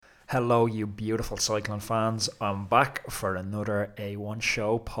Hello, you beautiful cycling fans. I'm back for another A1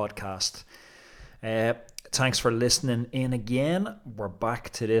 Show podcast. Uh, Thanks for listening in again. We're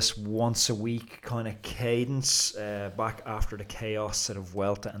back to this once a week kind of cadence, back after the chaos of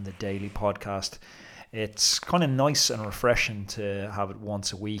Vuelta and the daily podcast. It's kind of nice and refreshing to have it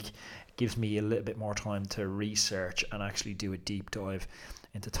once a week. It gives me a little bit more time to research and actually do a deep dive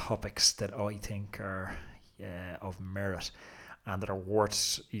into topics that I think are of merit and that are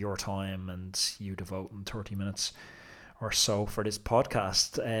worth your time and you devoting 30 minutes or so for this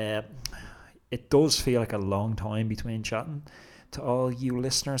podcast. It does feel like a long time between chatting to all you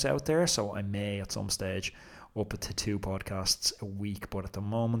listeners out there, so I may at some stage up it to 2 podcasts a week, but at the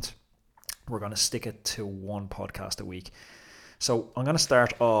moment we're going to stick it to 1 podcast a week. So I'm going to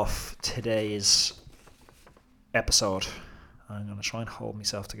start off today's episode. I'm going to try and hold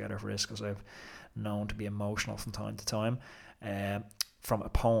myself together for this because I've known to be emotional from time to time. From a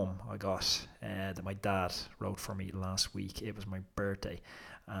poem I got that my dad wrote for me last week. It was my birthday,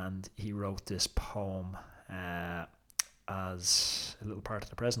 and he wrote this poem as a little part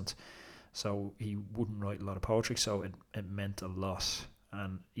of the present. So he wouldn't write a lot of poetry, so it meant a lot.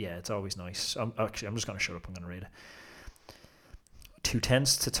 And yeah, it's always nice. I'm just going to shut up. I'm going to read it. Too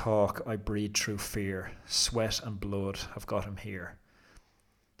tense to talk, I breathe through fear. Sweat and blood have got him here.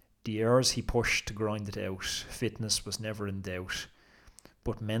 The hours he pushed to grind it out, fitness was never in doubt.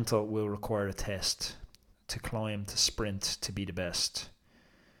 But mental will require a test, to climb, to sprint, to be the best.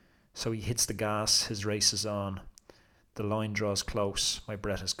 So he hits the gas, his race is on. The line draws close, my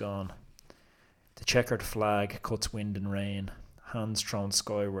breath is gone. The checkered flag cuts wind and rain, hands thrown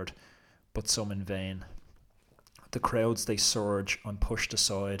skyward, but some in vain. The crowds they surge, I'm pushed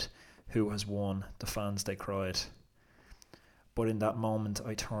aside. Who has won? The fans they cried. But in that moment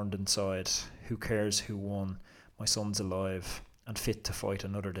I turned inside. Who cares who won? My son's alive and fit to fight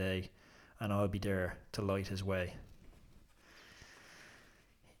another day, and I'll be there to light his way.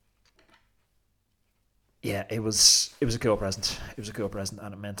 Yeah, it was a cool present. It was a cool present,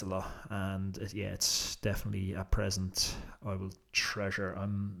 and it meant a lot. And it's definitely a present I will treasure.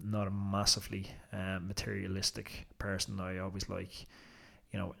 I'm not a massively materialistic person. I always like,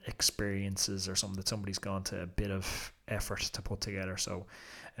 experiences or something that somebody's gone to a bit of effort to put together. So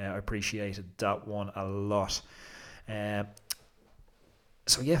I appreciated that one a lot.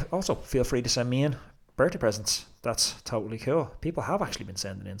 So yeah, also feel free to send me in birthday presents. That's totally cool. People have actually been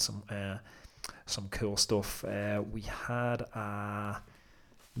sending in some cool stuff. We had a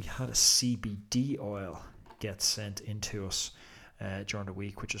CBD oil get sent into us during the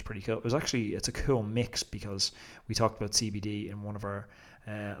week, which is pretty cool. It's a cool mix because we talked about CBD in one of our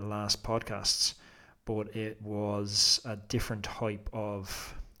last podcasts, but it was a different type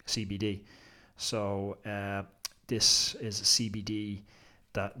of CBD. So this is a CBD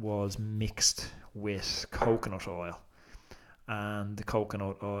that was mixed with coconut oil, and the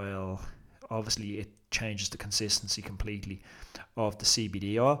coconut oil, obviously it changes the consistency completely of the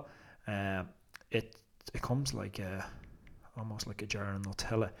CBD oil. It comes like almost like a jar of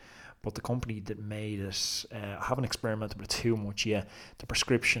Nutella, but the company that made it, I haven't experimented with it too much yet. The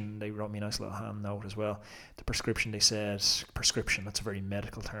prescription, they wrote me a nice little hand note as well. The prescription, they said, prescription, that's a very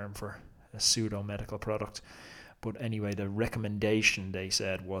medical term for a pseudo medical product. But anyway, the recommendation, they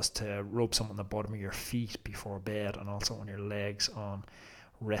said, was to rub some on the bottom of your feet before bed and also on your legs on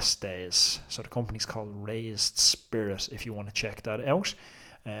rest days. So the company's called Raised Spirit, if you want to check that out.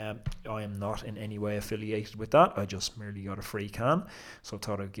 I am not in any way affiliated with that. I just merely got a free can, so I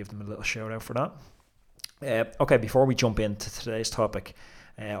thought I'd give them a little shout out for that. Okay, before we jump into today's topic,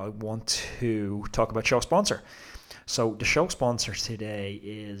 I want to talk about show sponsor. So the show sponsor today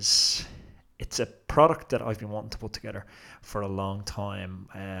it's a product that I've been wanting to put together for a long time.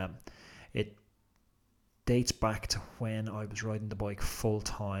 It dates back to when I was riding the bike full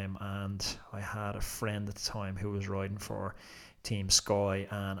time, and I had a friend at the time who was riding for Team Sky,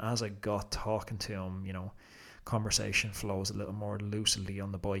 and as I got talking to him, conversation flows a little more lucidly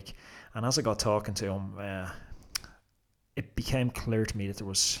on the bike, and as I got talking to him, it became clear to me that there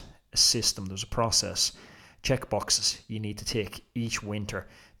was a system, there was a process, check boxes you need to tick each winter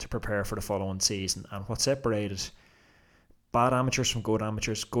to prepare for the following season. And what separated bad amateurs from good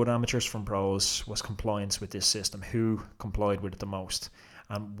amateurs from pros was compliance with this system, who complied with it the most.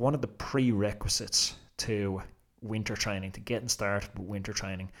 And one of the prerequisites to winter training, to getting started with winter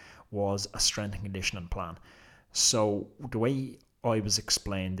training, was a strength and conditioning plan. So the way I was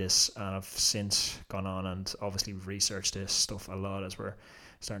explained this, and I've since gone on and obviously we've researched this stuff a lot as we're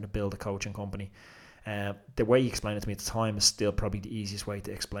starting to build a coaching company. The way you explained it to me at the time is still probably the easiest way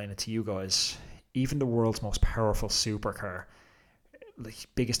to explain it to you guys. Even the world's most powerful supercar like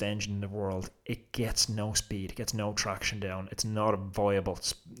biggest engine in the world, it gets no speed, it gets no traction down. It's not a viable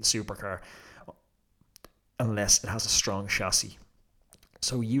supercar unless it has a strong chassis.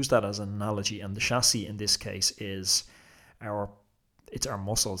 So we use that as an analogy, and the chassis in this case is our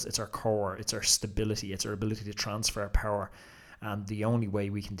muscles, it's our core, it's our stability, it's our ability to transfer power. And the only way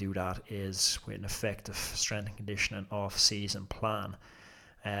we can do that is with an effective strength and conditioning off-season plan.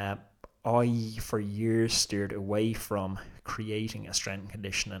 I, for years, steered away from creating a strength and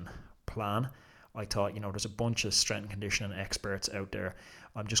conditioning plan. I thought, there's a bunch of strength and conditioning experts out there.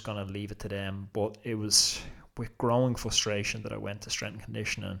 I'm just going to leave it to them. But it was with growing frustration that I went to strength and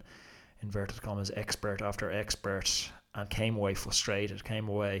conditioning, inverted commas, expert after expert, and came away frustrated, came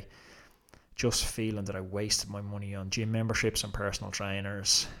away just feeling that I wasted my money on gym memberships and personal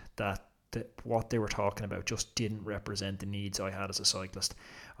trainers, that what they were talking about just didn't represent the needs I had as a cyclist.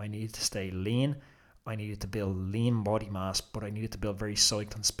 I needed to stay lean. I needed to build lean body mass, but I needed to build very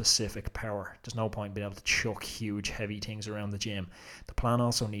cycling specific power. There's no point being able to chuck huge heavy things around the gym. The plan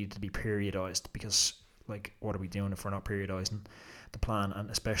also needed to be periodized, because what are we doing if we're not periodizing the plan, and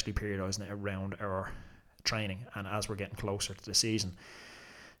especially periodizing it around our training and as we're getting closer to the season.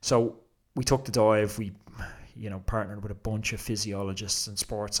 So we took the dive. We partnered with a bunch of physiologists and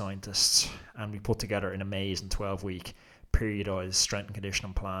sports scientists, and we put together an amazing 12-week periodized strength and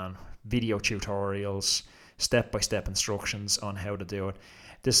conditioning plan, video tutorials, step-by-step instructions on how to do it.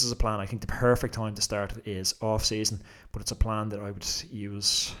 This is a plan, I think the perfect time to start it is off-season, but it's a plan that I would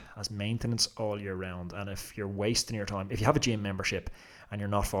use as maintenance all year round. And if you're wasting your time, if you have a gym membership and you're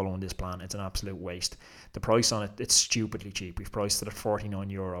not following this plan, it's an absolute waste. The price on it, it's stupidly cheap. We've priced it at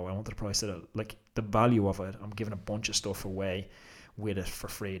 €49. I wanted to price it at, the value of it, I'm giving a bunch of stuff away with it for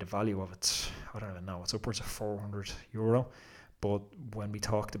free. The value of it, I don't even know, it's upwards of €400. But when we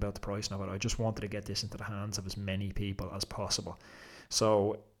talked about the pricing of it, I just wanted to get this into the hands of as many people as possible.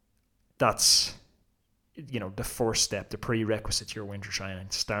 So that's, the first step, the prerequisite to your winter training.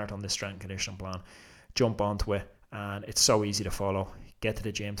 Start on this strength and conditioning plan, jump onto it, and it's so easy to follow. Get to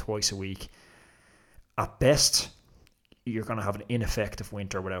the gym twice a week. At best, you're going to have an ineffective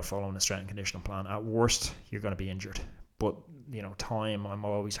winter without following a strength and conditioning plan. At worst, you're going to be injured. But, time, I'm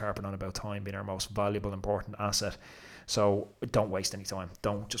always harping on about time being our most valuable, important asset. So don't waste any time.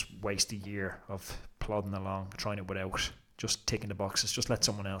 Don't just waste a year of plodding along, trying it without just ticking the boxes. Just let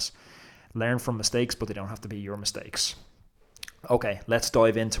someone else learn from mistakes, but they don't have to be your mistakes. Okay, let's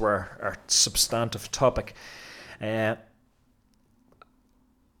dive into our substantive topic.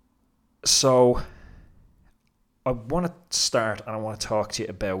 So I want to start, and I want to talk to you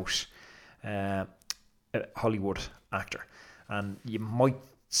about a Hollywood actor. And you might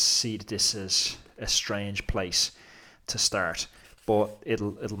see that this is a strange place to start, but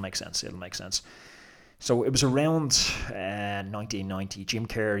it'll make sense. It'll make sense. So it was around 1990. Jim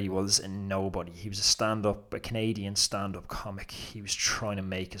Carrey was a nobody. He was a Canadian stand-up comic. He was trying to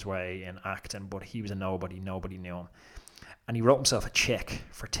make his way in acting, but he was a nobody. Nobody knew him. And he wrote himself a check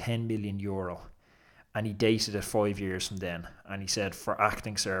for €10 million. And he dated it 5 years from then. And he said, for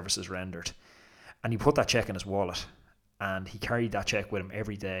acting services rendered. And he put that check in his wallet. And he carried that check with him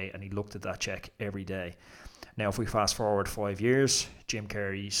every day. And he looked at that check every day. Now, if we fast forward 5 years, Jim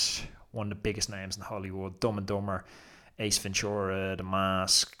Carrey's one of the biggest names in Hollywood. Dumb and Dumber, Ace Ventura, The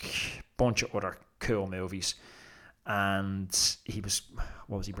Mask, bunch of other cool movies. And he was,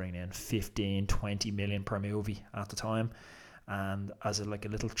 what was he bringing in? 15, 20 million per movie at the time. And as a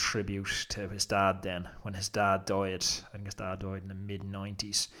little tribute to his dad then, when his dad died, I think his dad died in the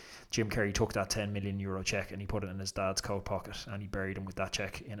mid-90s, Jim Carrey took that €10 million check and he put it in his dad's coat pocket, and he buried him with that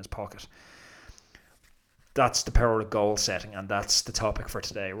check in his pocket. That's the power of goal setting, and that's the topic for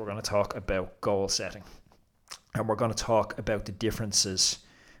today. We're going to talk about goal setting, and we're going to talk about the differences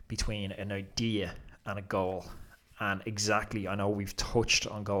between an idea and a goal. And exactly, I know we've touched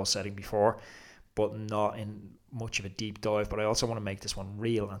on goal setting before, but not in much of a deep dive. But I also want to make this one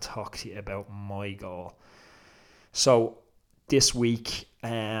real and talk to you about my goal. So this week,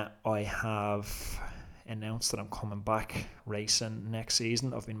 I have announced that I'm coming back racing next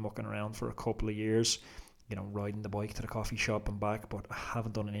season. I've been mucking around for a couple of years, riding the bike to the coffee shop and back, but I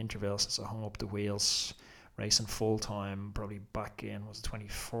haven't done an interval since I hung up the wheels racing full time, probably back in,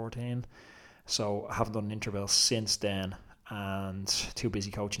 2014? So I haven't done an interval since then, and too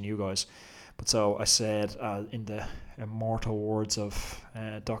busy coaching you guys. But so I said, in the immortal words of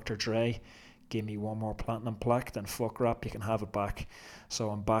Dr. Dre, give me one more platinum plaque, then fuck rap, you can have it back. So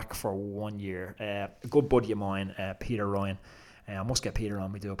I'm back for 1 year. A good buddy of mine, Peter Ryan, I must get Peter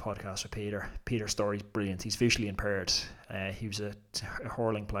on. We do a podcast with Peter. Peter's story's brilliant. He's visually impaired. He was a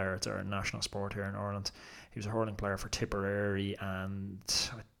hurling player. It's our national sport here in Ireland. He was a hurling player for Tipperary, and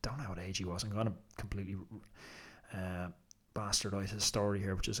I don't know what age he was. I'm going to completely bastardize his story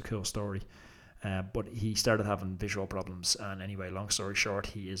here, which is a cool story. But he started having visual problems, and anyway, long story short,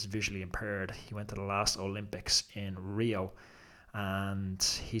 he is visually impaired. He went to the last Olympics in Rio, and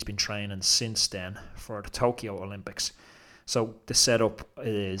he's been training since then for the Tokyo Olympics. So the setup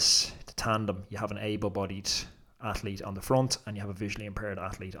is the tandem. You have an able-bodied athlete on the front, and you have a visually impaired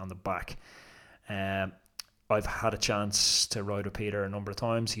athlete on the back. I've had a chance to ride with Peter a number of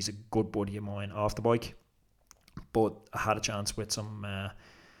times. He's a good buddy of mine off the bike, but I had a chance with some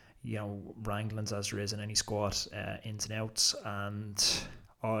wranglings as there is in any squad, ins and outs, and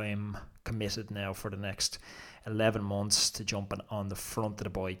I'm committed now for the next 11 months to jumping on the front of the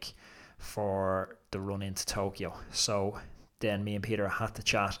bike for the run into Tokyo. So then me and Peter had to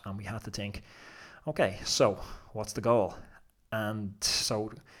chat, and we had to think, okay, so what's the goal? And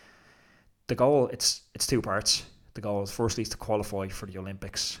so the goal, it's two parts. The goal is firstly to qualify for the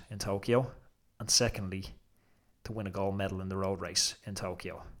Olympics in Tokyo, and secondly to win a gold medal in the road race in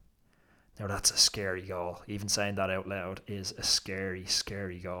Tokyo. Now that's a scary goal. Even saying that out loud is a scary,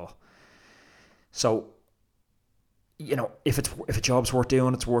 scary goal. So, if a job's worth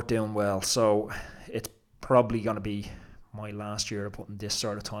doing, it's worth doing well. So it's probably going to be my last year of putting this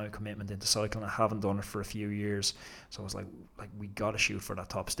sort of time commitment into cycling. I haven't done it for a few years, so I was like we got to shoot for that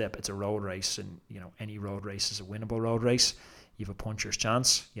top step. It's a road race, and any road race is a winnable road race. You have a puncher's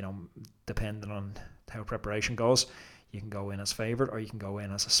chance. Depending on how preparation goes, you can go in as favourite, or you can go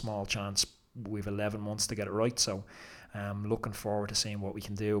in as a small chance. We've 11 months to get it right, so I'm looking forward to seeing what we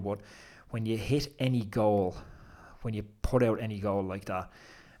can do. But when you hit any goal, when you put out any goal like that,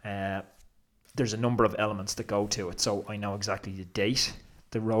 there's a number of elements that go to it. So I know exactly the date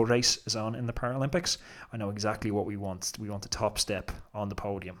the road race is on in the Paralympics. I know exactly what we want. We want the top step on the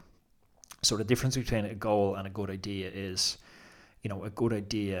podium. So the difference between a goal and a good idea is, a good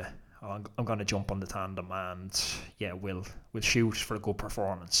idea, I'm going to jump on the tandem and we'll shoot for a good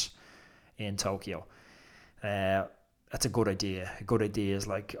performance in Tokyo. That's a good idea. A good idea is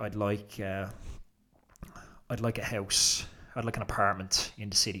like I'd like a house. I'd like an apartment in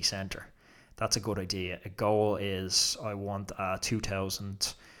the city centre. That's a good idea. A goal is I want a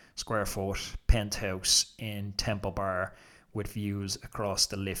 2,000 square foot penthouse in Temple Bar with views across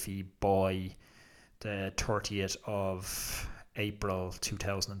the Liffey by the 30th of April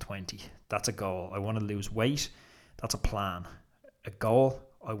 2020. That's a goal. I want to lose weight. That's a plan. A goal,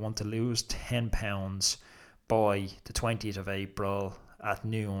 I want to lose 10 pounds by the 20th of April at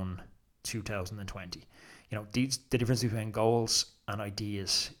noon 2020. The difference between goals and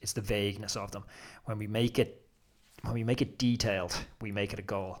ideas is the vagueness of them. When we make it detailed, we make it a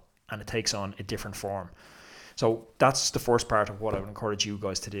goal, and it takes on a different form. So that's the first part of what I would encourage you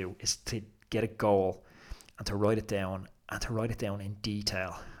guys to do, is to get a goal and to write it down, and to write it down in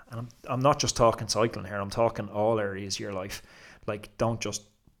detail. And I'm not just talking cycling here, I'm talking all areas of your life. Like, don't just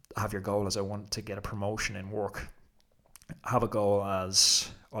have your goal as I want to get a promotion in work. Have a goal as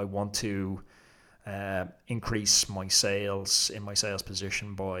I want to increase my sales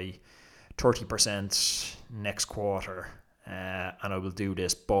position by 30% next quarter, and I will do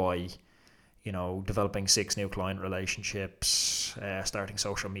this by developing 6 new client relationships, starting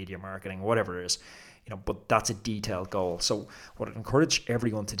social media marketing, whatever it is, but that's a detailed goal. So what I'd encourage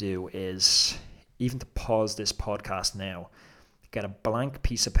everyone to do is even to pause this podcast now, get a blank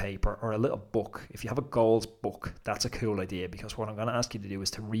piece of paper or a little book. If you have a goals book, that's a cool idea, because what I'm going to ask you to do is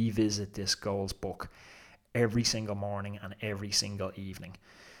to revisit this goals book every single morning and every single evening.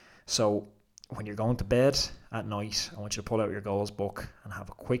 So when you're going to bed at night, I want you to pull out your goals book and have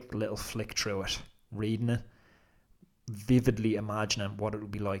a quick little flick through it, reading it, vividly imagining what it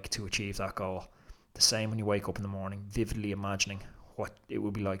would be like to achieve that goal. The same when you wake up in the morning, vividly imagining what it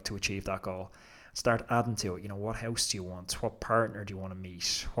would be like to achieve that goal. Start adding to it. What house do you want? What partner do you want to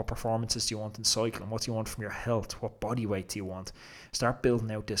meet? What performances do you want in cycling? What do you want from your health? What body weight do you want? Start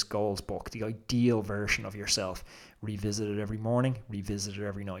building out this goals book, the ideal version of yourself. Revisit it every morning, revisit it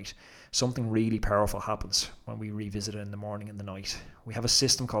every night. Something really powerful happens when we revisit it in the morning and the night. We have a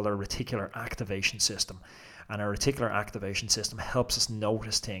system called our reticular activation system, and our reticular activation system helps us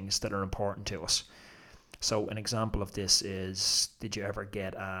notice things that are important to us. So an example of this is, did you ever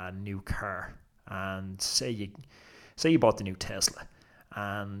get a new car? And say you bought the new Tesla,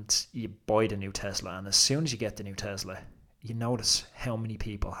 and you buy the new Tesla, and as soon as you get the new Tesla, you notice how many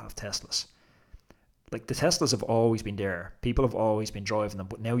people have Teslas. Like, the Teslas have always been there. People have always been driving them,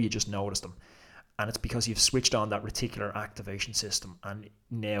 but now you just notice them. And it's because you've switched on that reticular activation system, and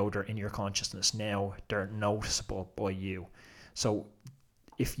now they're in your consciousness. Now they're noticeable by you. So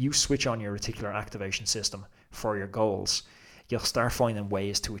if you switch on your reticular activation system for your goals, you'll start finding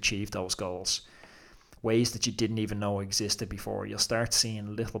ways to achieve those goals, ways that you didn't even know existed before. You'll start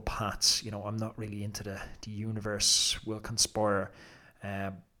seeing little paths. I'm not really into the universe will conspire,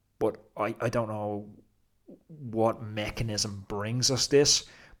 but I don't know what mechanism brings us this,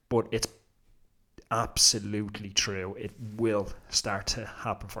 but it's absolutely true. It will start to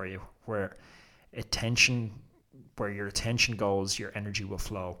happen for you, where your attention goes, your energy will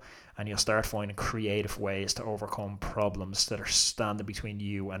flow, and you'll start finding creative ways to overcome problems that are standing between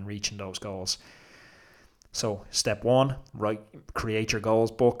you and reaching those goals. So step 1, create your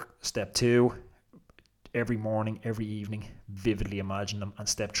goals book. Step 2, every morning, every evening, vividly imagine them. And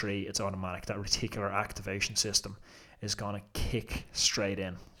step 3, it's automatic. That reticular activation system is going to kick straight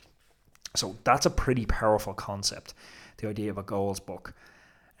in. So that's a pretty powerful concept, the idea of a goals book.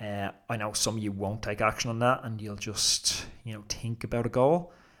 I know some of you won't take action on that, and you'll just think about a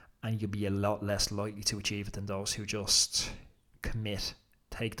goal, and you'll be a lot less likely to achieve it than those who just commit,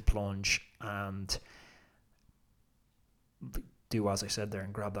 take the plunge, and do as I said there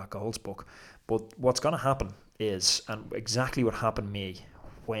and grab that goals book. But what's going to happen is, and exactly what happened to me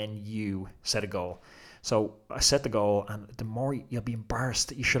when you set a goal. So I set the goal, and the more you'll be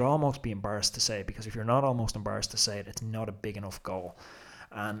embarrassed. You should almost be embarrassed to say it, because if you're not almost embarrassed to say it, it's not a big enough goal.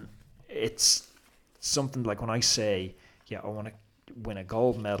 And it's something like when I say, I want to win a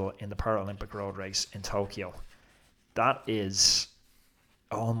gold medal in the Paralympic road race in Tokyo. That is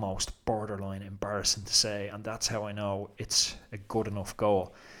almost borderline embarrassing to say, and that's how I know it's a good enough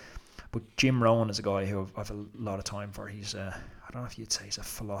goal. But Jim Rohn is a guy who I've a lot of time for. He's I don't know if you'd say he's a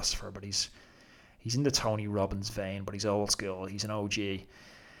philosopher, but he's in the Tony Robbins vein, but he's old school. He's an OG.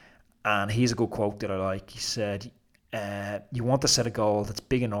 And he's a good quote that I like. He said, you want to set a goal that's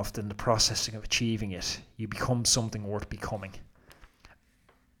big enough that in the processing of achieving it, you become something worth becoming.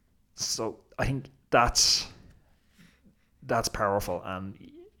 So I think that's powerful, and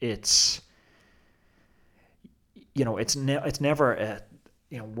it's never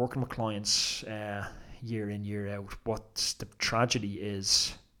working with clients year in, year out. What the tragedy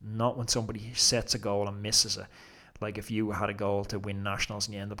is not when somebody sets a goal and misses it. Like if you had a goal to win nationals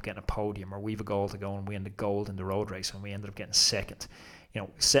and you end up getting a podium, or we have a goal to go and win the gold in the road race and we ended up getting second.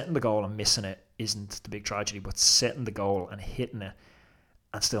 Setting the goal and missing it isn't the big tragedy, but setting the goal and hitting it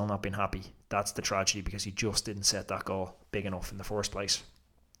and still not being happy, that's the tragedy, because you just didn't set that goal big enough in the first place.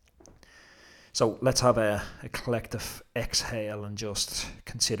 So let's have a collective exhale and just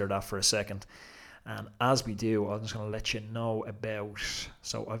consider that for a second. And as we do, I'm just going to let you know about,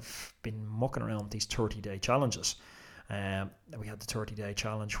 so I've been mucking around with these 30-day challenges. We had the 30-day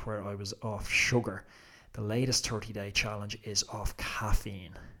challenge where I was off sugar. The latest 30-day challenge is off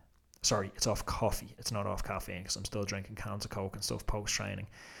caffeine. Sorry, it's off coffee. It's not off caffeine, because I'm still drinking cans of Coke and stuff post-training.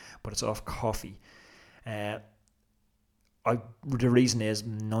 But it's off coffee. The reason is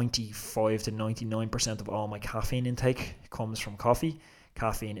 95 to 99% of all my caffeine intake comes from coffee.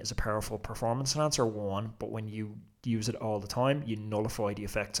 Caffeine is a powerful performance enhancer, one, but when you use it all the time, you nullify the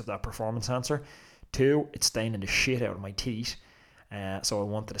effects of that performance enhancer. Two, it's staining the shit out of my teeth. So I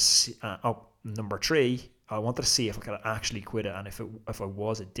wanted to see, number three, I wanted to see if I could actually quit it, and if I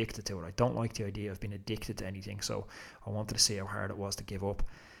was addicted to it. I don't like the idea of being addicted to anything, so I wanted to see how hard it was to give up.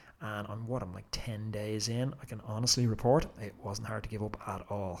 And I'm like 10 days in, I can honestly report it wasn't hard to give up at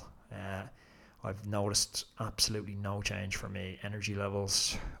all. I've noticed absolutely no change for me. Energy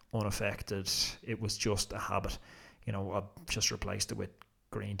levels unaffected. It was just a habit. I've just replaced it with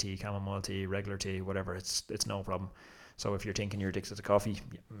green tea, chamomile tea, regular tea, whatever. It's no problem. So if you're thinking you're addicted to coffee,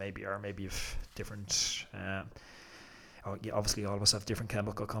 maybe you've different. Obviously, all of us have different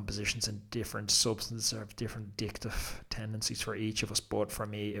chemical compositions, and different substances have different addictive tendencies for each of us. But for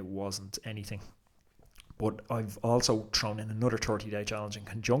me, it wasn't anything. But I've also thrown in another 30-day challenge in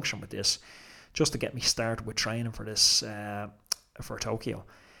conjunction with this, just to get me started with training for this, for Tokyo.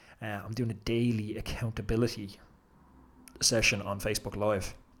 I'm doing a daily accountability session on Facebook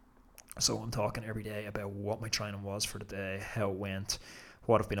Live. So I'm talking every day about what my training was for the day, how it went,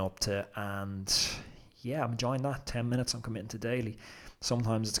 what I've been up to, and I'm enjoying that. 10 minutes I'm committing to daily.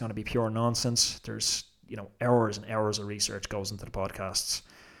 Sometimes it's going to be pure nonsense. There's, hours and hours of research goes into the podcasts.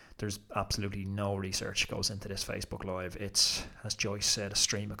 There's absolutely no research goes into this Facebook Live. It's, as Joyce said, a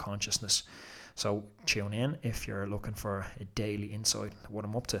stream of consciousness. So tune in if you're looking for a daily insight of what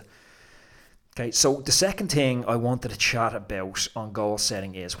I'm up to. Okay, so the second thing I wanted to chat about on goal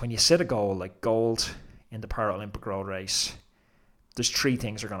setting is when you set a goal like gold in the Paralympic road race, there's three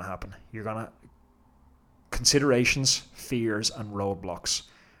things are going to happen. You're going to considerations, fears, and roadblocks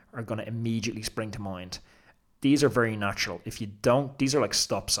are going to immediately spring to mind. These are very natural. If you don't, these are like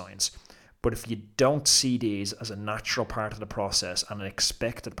stop signs. But if you don't see these as a natural part of the process and an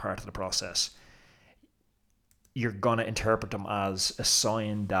expected part of the process, you're going to interpret them as a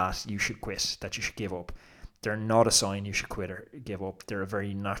sign that you should quit, that you should give up. They're not a sign you should quit or give up. They're a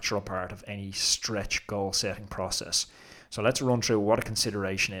very natural part of any stretch goal setting process. So let's run through what a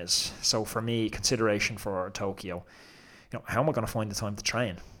consideration is. So for me, consideration for Tokyo, how am I going to find the time to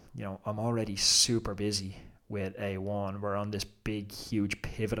train? I'm already super busy with A1. We're on this big, huge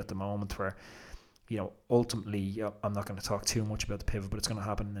pivot at the moment where, ultimately, I'm not going to talk too much about the pivot, but it's going to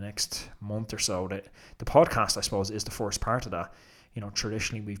happen in the next month or so. The podcast, I suppose, is the first part of that.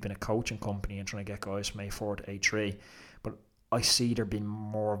 Traditionally, we've been a coaching company and trying to get guys from A4 to A3, but I see there being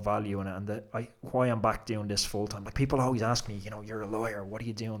more value in it, and why I'm back doing this full time. Like, people always ask me, you're a lawyer, what are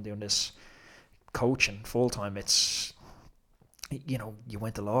you doing this coaching full time? It's, you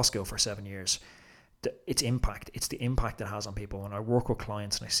went to law school for 7 years. It's the impact it has on people. When I work with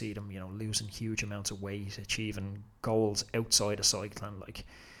clients and I see them, losing huge amounts of weight, achieving goals outside of cycling, like,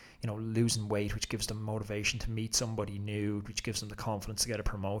 losing weight, which gives them motivation to meet somebody new, which gives them the confidence to get a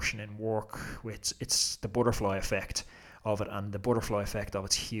promotion in work. It's the butterfly effect of it, and the butterfly effect of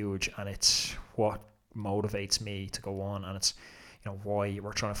it's huge, and it's what motivates me to go on, and it's why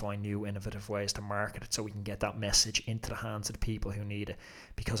we're trying to find new innovative ways to market it so we can get that message into the hands of the people who need it,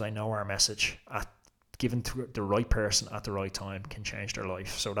 because I know our message given to the right person at the right time can change their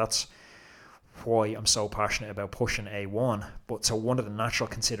life. So that's why I'm so passionate about pushing A1. But so one of the natural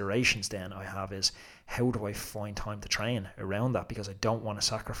considerations then I have is, how do I find time to train around that? Because I don't want to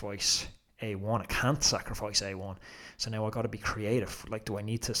sacrifice A1. I can't sacrifice A1. So now I got to be creative. Like, do I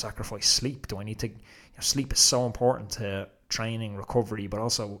need to sacrifice sleep? Do I need to, sleep is so important to training, recovery, but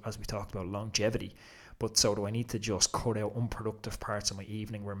also, as we talked about, longevity. But so do I need to just cut out unproductive parts of my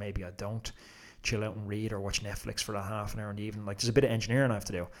evening where maybe I don't chill out and read or watch Netflix for that half an hour in the evening? Like, there's a bit of engineering I have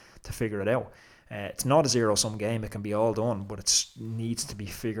to do to figure it out. It's not a zero-sum game. It can be all done, but it needs to be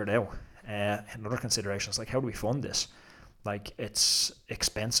figured out. Another consideration is, like, how do we fund this? Like, it's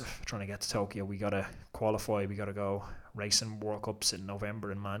expensive trying to get to Tokyo. We got to qualify. We got to go racing World Cups in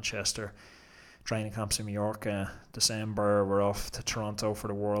November in Manchester, training camps in Mallorca, December. We're off to Toronto for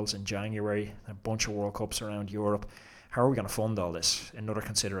the Worlds in January, a bunch of World Cups around Europe. How are we going to fund all this? Another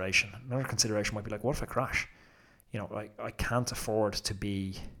consideration might be like, what if I crash? I can't afford to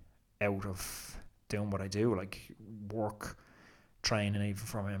be out of doing what I do, like work, training, even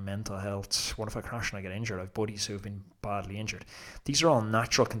for my mental health. What if I crash and I get injured? I have buddies who have been badly injured. These are all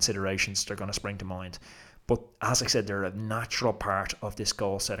natural considerations that are going to spring to mind. But as I said, they're a natural part of this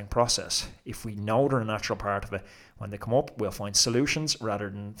goal setting process. If we know they're a natural part of it, when they come up, we'll find solutions rather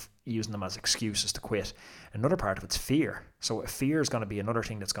than using them as excuses to quit. Another part of it's fear. So fear is going to be another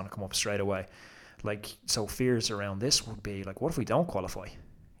thing that's going to come up straight away. Like, so fears around this would be like, what if we don't qualify?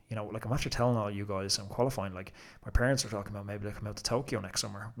 Like, I'm after telling all you guys I'm qualifying. Like, my parents are talking about maybe they come out to Tokyo next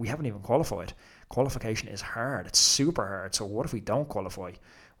summer. We haven't even qualified. Qualification is hard. It's super hard. So what if we don't qualify?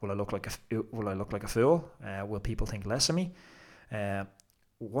 Will I look like a fool? Will people think less of me?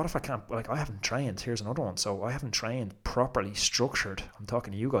 What if I can't? Like, I haven't trained. Here's another one. So I haven't trained properly, structured. I'm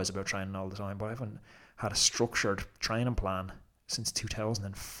talking to you guys about training all the time, but I haven't had a structured training plan since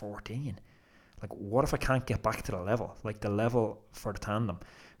 2014. Like, what if I can't get back to the level? Like, the level for the tandem,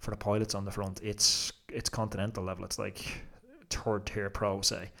 for the pilots on the front, it's continental level. It's like third tier pro,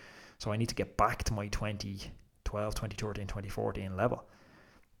 say. So I need to get back to my 2012, 2013, 2014 level.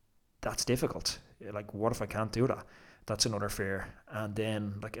 That's difficult. Like, what if I can't do that? That's another fear. And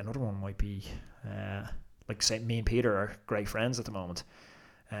then, like, another one might be, like, say, me and Peter are great friends at the moment.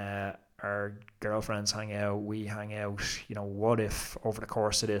 Our girlfriends hang out, we hang out. What if over the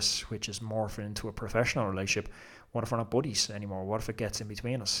course of this, which is morphing into a professional relationship, what if we're not buddies anymore? What if it gets in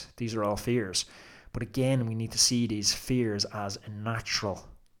between us? These are all fears. But again, we need to see these fears as a natural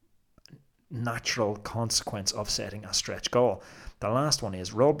consequence of setting a stretch goal. The last one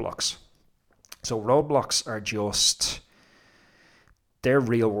is roadblocks. So roadblocks are they're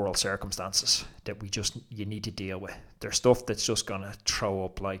real world circumstances that you need to deal with. They're stuff that's just going to throw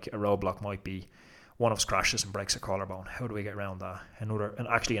up. Like, a roadblock might be one of us crashes and breaks a collarbone. How do we get around that? And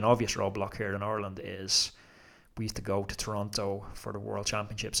actually an obvious roadblock here in Ireland is we used to go to Toronto for the World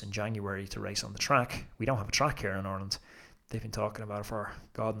Championships in January to race on the track. We don't have a track here in Ireland. They've been talking about it for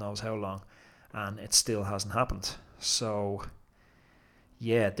God knows how long, and it still hasn't happened. So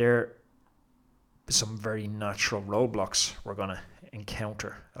yeah, there are some very natural roadblocks we're going to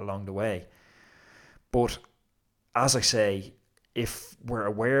encounter along the way. But as I say, if we're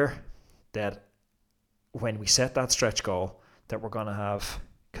aware that when we set that stretch goal, that we're going to have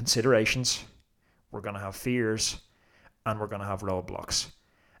considerations, we're going to have fears, and we're going to have roadblocks,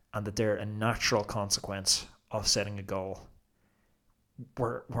 and that they're a natural consequence of setting a goal.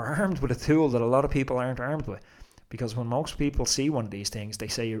 We're armed with a tool that a lot of people aren't armed with, because when most people see one of these things, they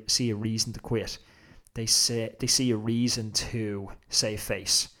see a reason to quit. They see a reason to save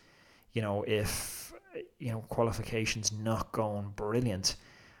face. If qualification's not going brilliant,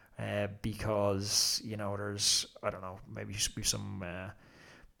 because there's, I don't know, maybe some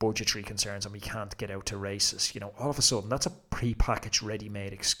budgetary concerns and we can't get out to races. All of a sudden that's a pre-packaged,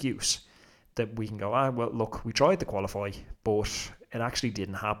 ready-made excuse that we can go, well, look, we tried to qualify, but it actually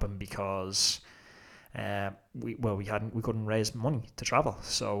didn't happen because we couldn't raise money to travel.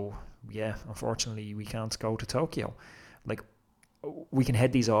 So yeah, unfortunately we can't go to Tokyo. Like, we can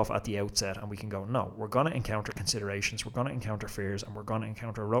head these off at the outset and we can go, no, we're going to encounter considerations, we're going to encounter fears, and we're going to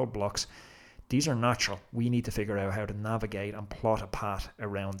encounter roadblocks. These are natural. We need to figure out how to navigate and plot a path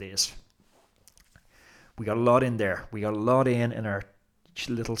around these. We got a lot in there. We got a lot in our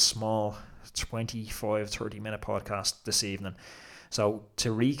little small 25-30 minute podcast this evening. So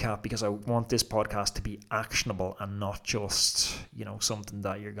to recap, because I want this podcast to be actionable and not just, something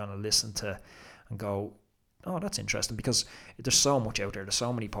that you're going to listen to and go, oh, that's interesting, because there's so much out there. There's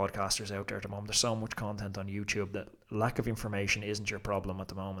so many podcasters out there at the moment. There's so much content on YouTube that lack of information isn't your problem at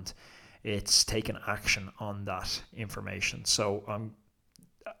the moment. It's taking action on that information. So I'm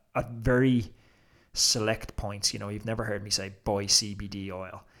at very select points. You've never heard me say buy CBD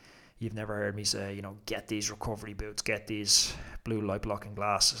oil. You've never heard me say, get these recovery boots, get these blue light blocking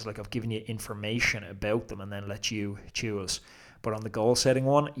glasses. Like, I've given you information about them and then let you choose. But on the goal setting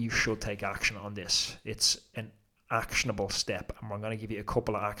one, you should take action on this. It's an actionable step, and we're going to give you a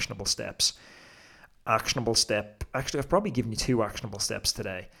couple of actionable steps. Actually, I've probably given you 2 actionable steps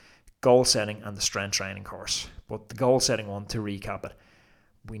today: goal setting and the strength training course. But the goal setting one, to recap it,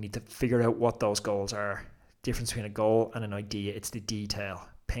 we need to figure out what those goals are. Difference between a goal and an idea, it's the detail.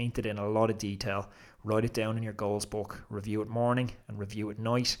 Paint it in a lot of detail. Write it down in your goals book. Review it morning and review it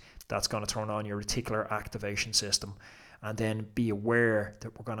night. That's going to turn on your reticular activation system. And then be aware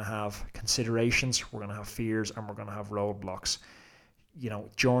that we're going to have considerations, we're going to have fears, and we're going to have roadblocks.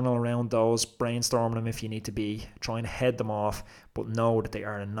 Journal around those, brainstorm them if you need to be, try and head them off, but know that they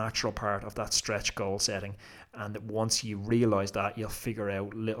are a natural part of that stretch goal setting. And that once you realize that, you'll figure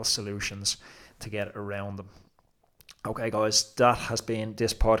out little solutions to get around them. Okay, guys, that has been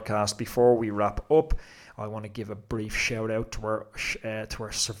this podcast. Before we wrap up, I want to give a brief shout out to our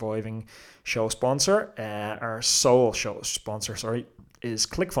surviving show sponsor. Our sole show sponsor, is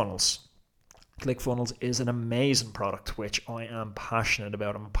ClickFunnels. ClickFunnels is an amazing product which I am passionate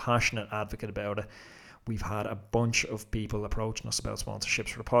about. I'm a passionate advocate about it. We've had a bunch of people approaching us about sponsorships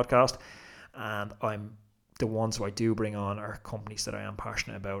for the podcast, and the ones who I do bring on are companies that I am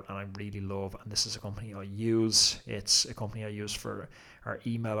passionate about and I really love. And this is a company I use. It's a company I use for our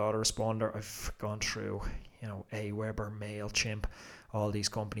email autoresponder. I've gone through, Aweber, MailChimp, all these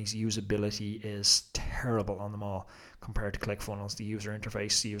companies. Usability is terrible on them all compared to ClickFunnels. The user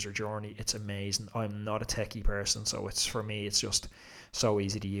interface, the user journey, it's amazing. I'm not a techie person, so for me, it's just so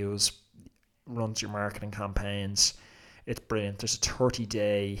easy to use. Runs your marketing campaigns. It's brilliant. There's a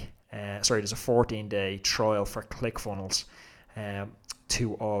 14-day trial for ClickFunnels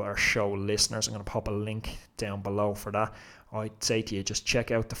to all our show listeners. I'm going to pop a link down below for that. I'd say to you, just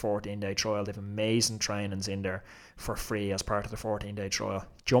check out the 14-day trial. They have amazing trainings in there for free as part of the 14-day trial.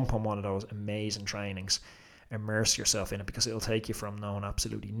 Jump on one of those amazing trainings. Immerse yourself in it, because it'll take you from knowing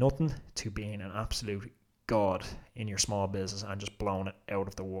absolutely nothing to being an absolute god in your small business and just blowing it out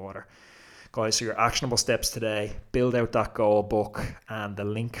of the water. Guys, so your actionable steps today: build out that goal book, and the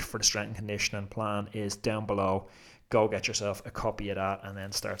link for the strength and conditioning plan is down below. Go get yourself a copy of that and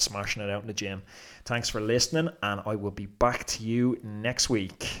then start smashing it out in the gym. Thanks for listening, and I will be back to you next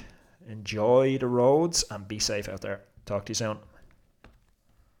week. Enjoy the roads and be safe out there. Talk to you soon.